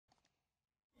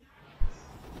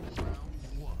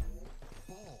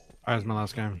Alright, it's my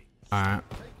last game. Alright.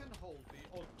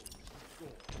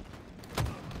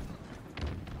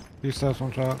 Two steps,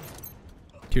 one shot.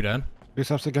 2 dead. Two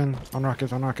steps again. On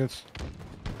rockets, on rockets.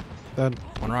 Dead.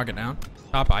 1 rocket down.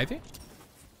 Top Ivy?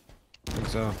 I think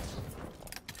so.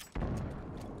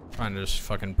 Trying to just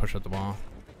fucking push up the wall.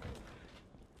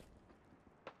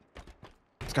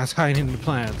 This guy's hiding in the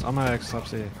plants. I'm at X,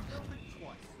 C.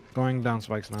 Going down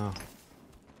spikes now.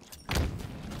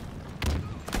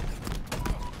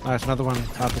 Nice, another one.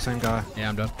 Not the same guy. Yeah,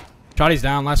 I'm done. Shotty's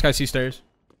down. Last guy, C stairs.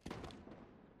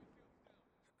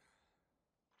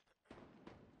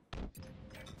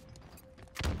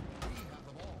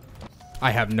 I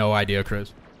have no idea,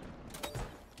 Chris.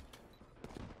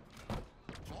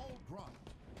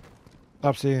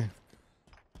 Top C.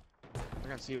 I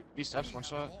can see B steps, 1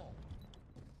 shot.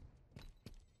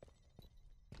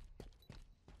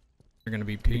 You're gonna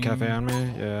be P P. cafe on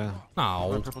me? Yeah.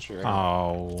 Oh. Purple street, right?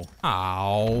 Oh.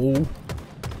 Ow.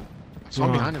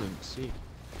 Someone behind him in C.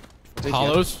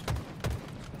 Hollows.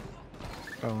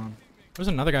 Go on. There's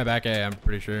another guy back A, I'm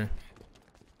pretty sure.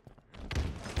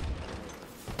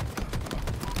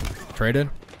 Traded.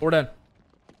 4 dead.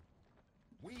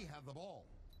 We have the ball.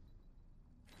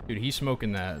 Dude, he's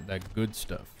smoking that good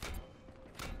stuff.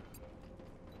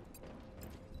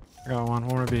 I got one.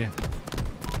 One B.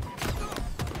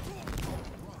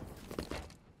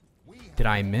 Did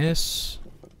I miss?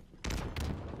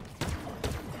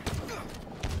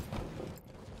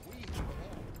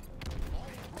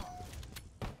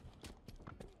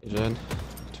 He's in.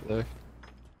 2 there.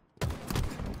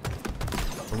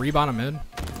 A rebound of mid.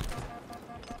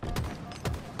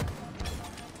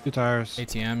 2 tires.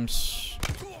 ATMs.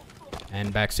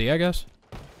 And back C, I guess.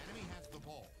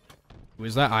 Who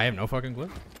is that? I have no fucking clue.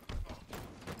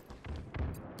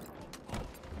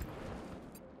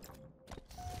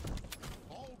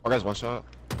 Oh, guys, 1 shot.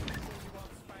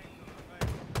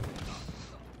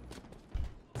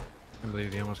 I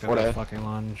believe he almost got What a A? fucking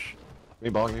lunge. Give me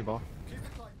ball, give me ball.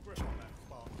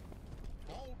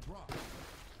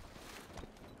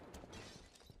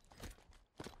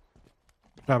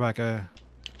 Try back A.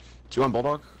 2 on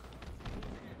Bulldog.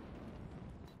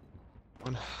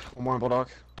 One more on Bulldog.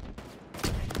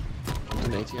 One's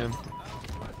in ATM.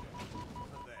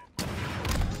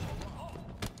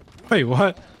 Wait,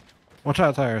 what? Watch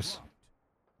out, tires.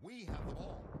 We have the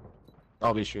ball.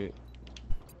 I'll be street.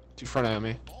 2 front at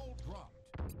me. Ball dropped.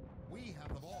 We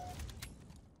have the ball.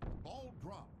 Ball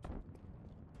dropped.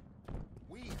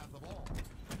 We have the ball.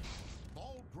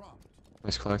 Ball dropped.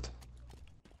 Nice collect.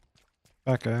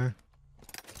 Back A.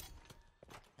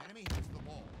 Enemy has the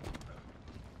ball.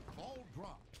 Ball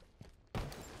dropped.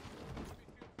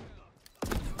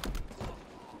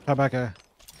 Try back A.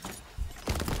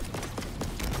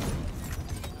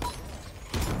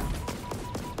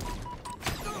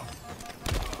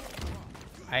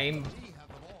 I'm We have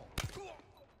the ball.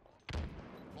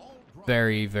 Ball dropped.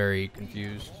 very, very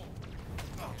confused.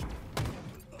 Ball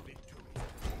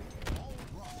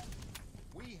dropped.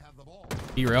 We have the ball.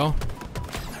 Be real.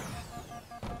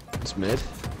 It's mid.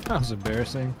 That was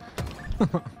embarrassing.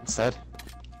 Instead.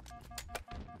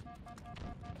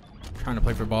 Trying to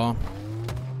play for ball.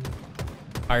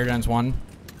 Fire Den's 1.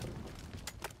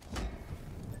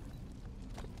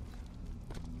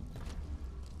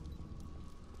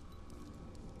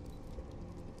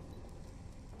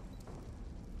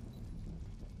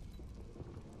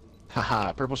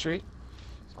 Haha, purple street.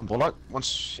 On Bulldog.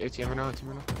 One's ATM right now, ATM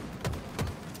right now.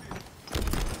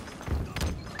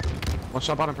 1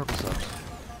 shot bottom purple steps.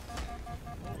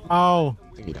 Oh.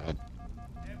 I think he died.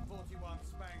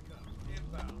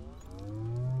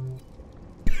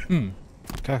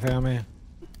 Cafe on me.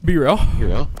 Be real. Here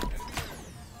we go.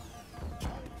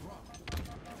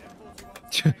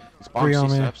 It's bottom Three C on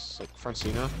me. steps. Like front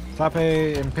C now. Top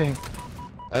A in pink.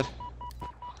 Ed.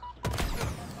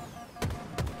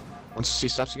 One's C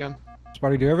steps again.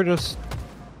 Sparty, do you ever just...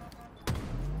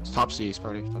 It's top C,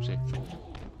 Sparty. Top C.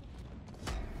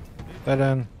 Dead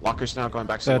end. Lockers now going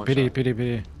back C. Dead. one PD, shot. PD,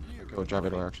 PD. Go drive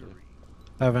it or actually.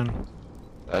 Heaven.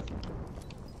 Dead.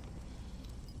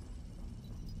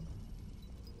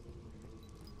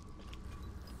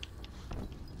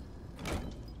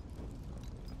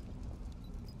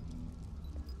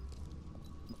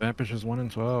 Vampish is 1 in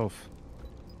 12.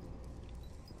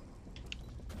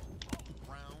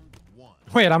 Round 1.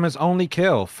 Wait, I'm his only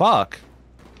kill. Fuck.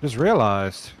 Just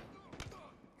realized.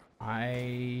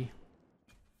 I...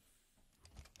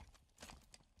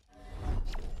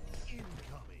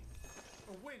 Incoming.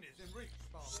 A win is in reach,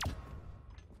 Spartan.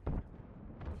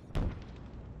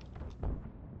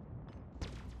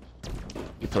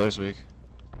 Your pillar's weak.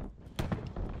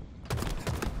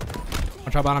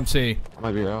 One shot bottom C.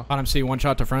 Might be real. Bottom C, one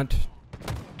shot to front.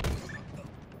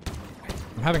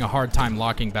 I'm having a hard time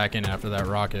locking back in after that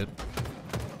rocket.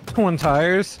 One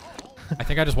tires. I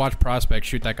think I just watched Prospect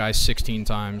shoot that guy 16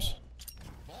 times.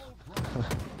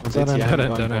 One's Dead end, ATM, dead end,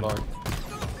 one dead end. bulldog.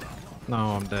 No,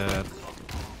 I'm dead.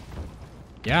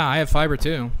 Yeah, I have fiber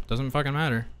too. Doesn't fucking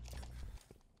matter.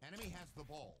 Enemy has the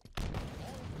ball.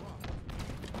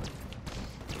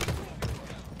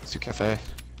 It's a cafe.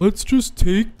 Let's just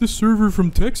take the server from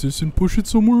Texas and push it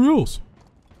somewhere else.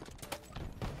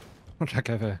 Check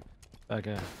cafe.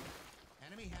 Okay.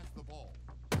 Enemy has the ball.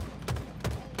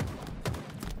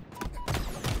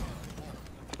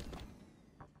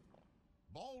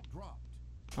 Ball dropped.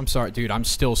 I'm sorry, dude. I'm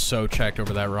still so checked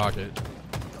over that rocket.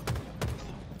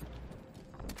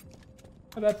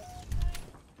 What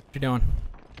you doing?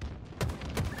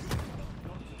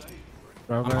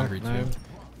 I'm hungry too.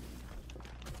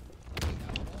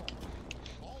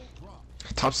 Ball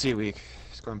dropped. Top C weak.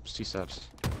 He's going C steps.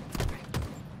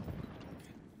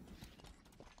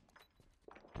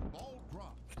 Ball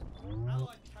dropped.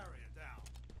 Allied carrier down.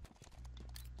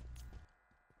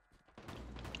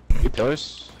 Two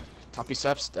pillars. Top B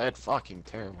steps. Dead. Fucking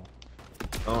terrible.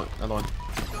 Oh, another one.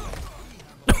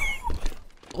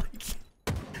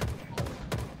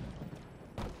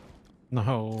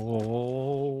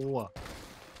 No.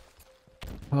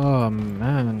 Oh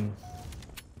man.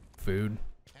 Food.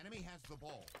 Enemy has the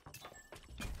ball.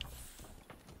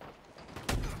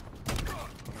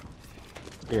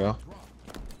 Here you go.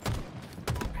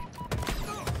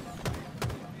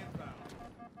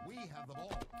 We have the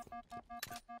ball.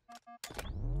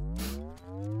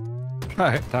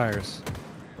 Tires.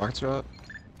 Rockets are up.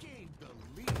 Gained the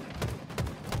lead.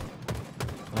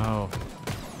 No.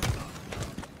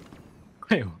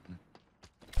 Wait.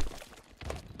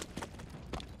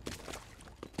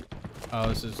 Oh,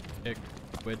 this is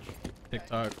Twitch,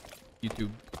 TikTok, YouTube.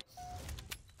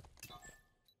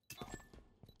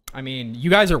 I mean, you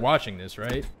guys are watching this,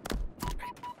 right?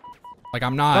 Like,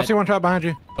 I'm I not see one shot behind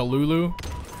you. a Lulu.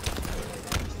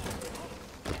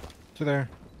 Two there.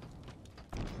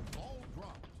 Ball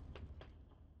dropped.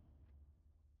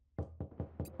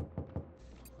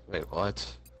 Wait,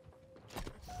 what?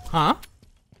 Huh?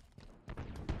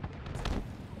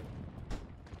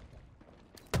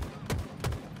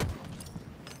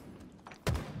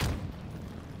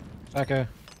 Okay.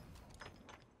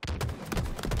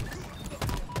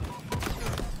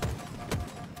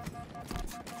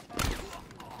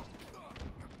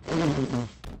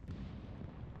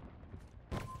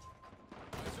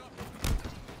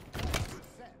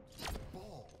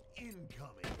 Ball incoming.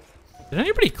 Did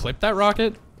anybody clip that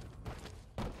rocket?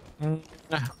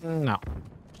 No.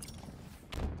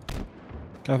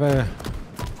 Cafe.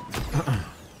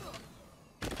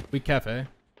 Weak cafe.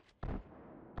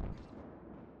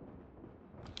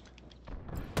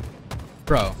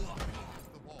 Bro.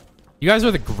 You guys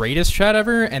are the greatest chat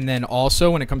ever, and then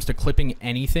also when it comes to clipping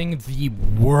anything, the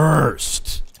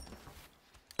worst.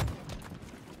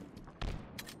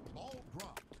 Ball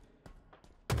dropped.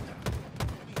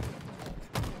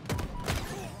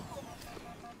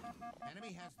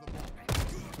 Enemy has the ball.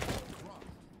 Ball dropped.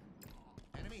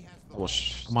 Enemy has the Well,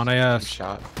 ball. I'm on AS.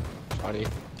 shot. Shotty.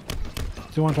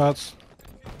 Two one shots.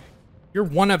 You're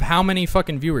one of how many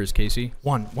fucking viewers, Casey?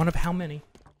 One. One of how many?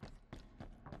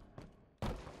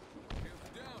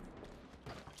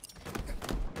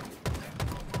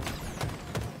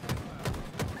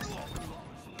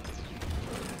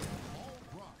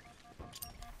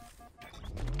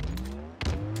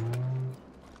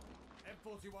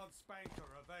 M41 Spanker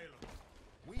available.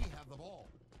 We have the ball.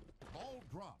 Ball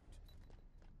dropped.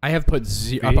 I have put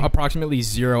B? approximately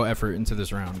 0 effort into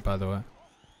this round, by the way.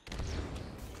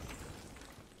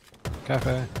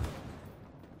 Cafe.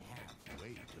 Halfway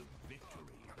to victory.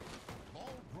 Ball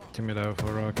dropped. Give me that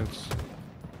for rockets.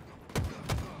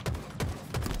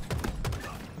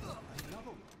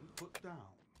 Another one put down.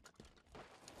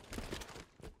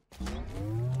 Hold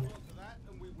on to that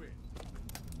and we win.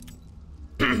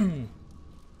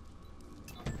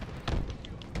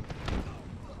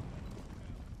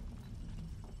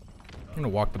 I'm gonna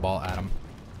walk the ball at him.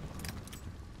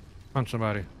 Punch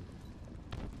somebody.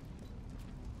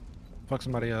 Fuck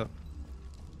somebody up.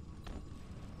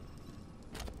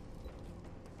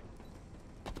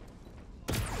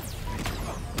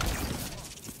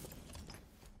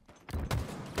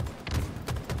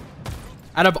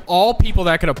 Out of all people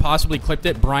that could have possibly clipped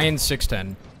it,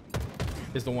 Brian610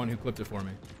 is the one who clipped it for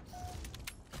me.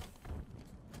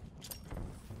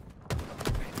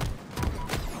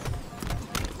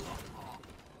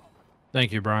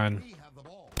 Thank you, Brian. We have the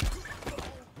ball. Ball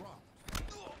dropped.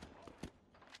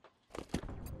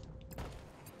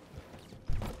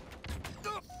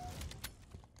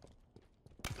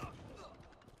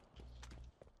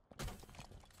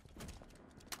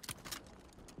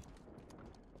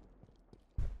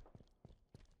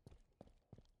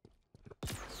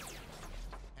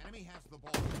 Enemy has the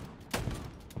ball.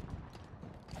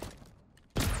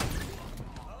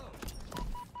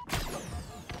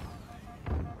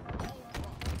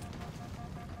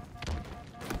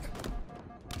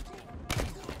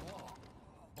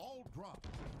 Ball dropped.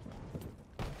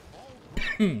 Ball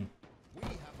dropped. We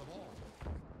have the ball.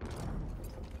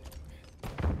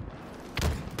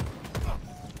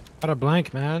 Got a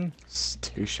blank, man. It's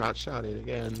two-shot shotted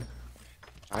again.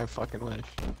 I fucking wish.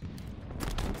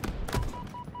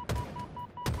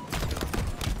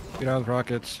 Get out of the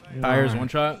rockets. Tires, Alright. one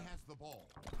shot. Has the ball.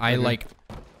 I like.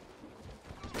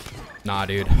 Nah,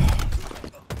 dude.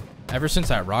 Ever since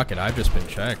that rocket, I've just been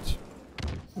checked.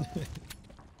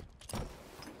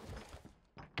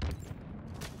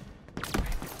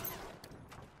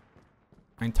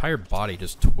 My entire body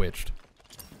just twitched.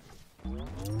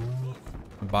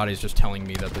 My body's just telling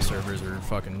me that the servers are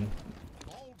fucking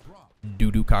Ball dropped.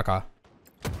 doo-doo caca.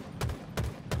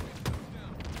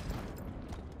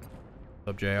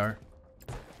 What's up, JR?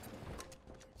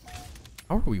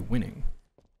 How are we winning?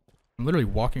 I'm literally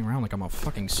walking around like I'm a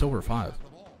fucking silver 5. The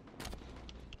ball.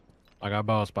 I got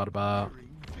balls, about.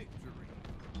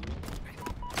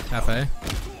 Cafe.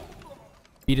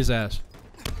 Beat his ass.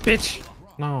 Bitch!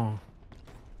 No.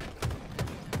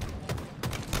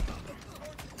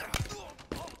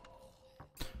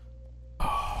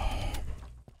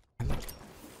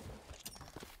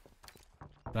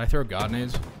 Did I throw god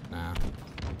nades? Nah.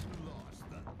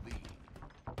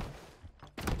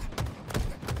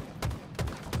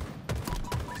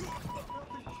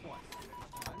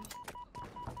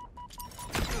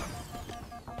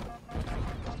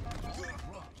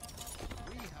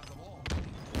 We have the ball.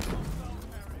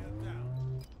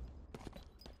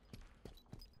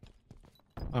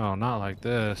 Oh, not like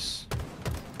this.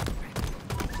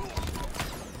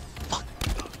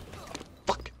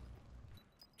 Fuck.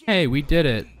 Hey, we did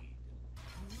it.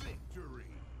 Victory.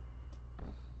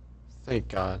 Thank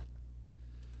God.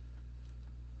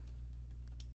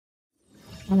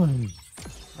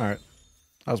 Alright.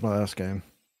 That was my last game.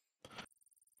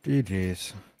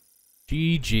 GG's.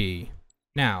 GG.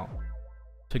 Now,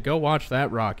 to go watch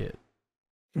that rocket,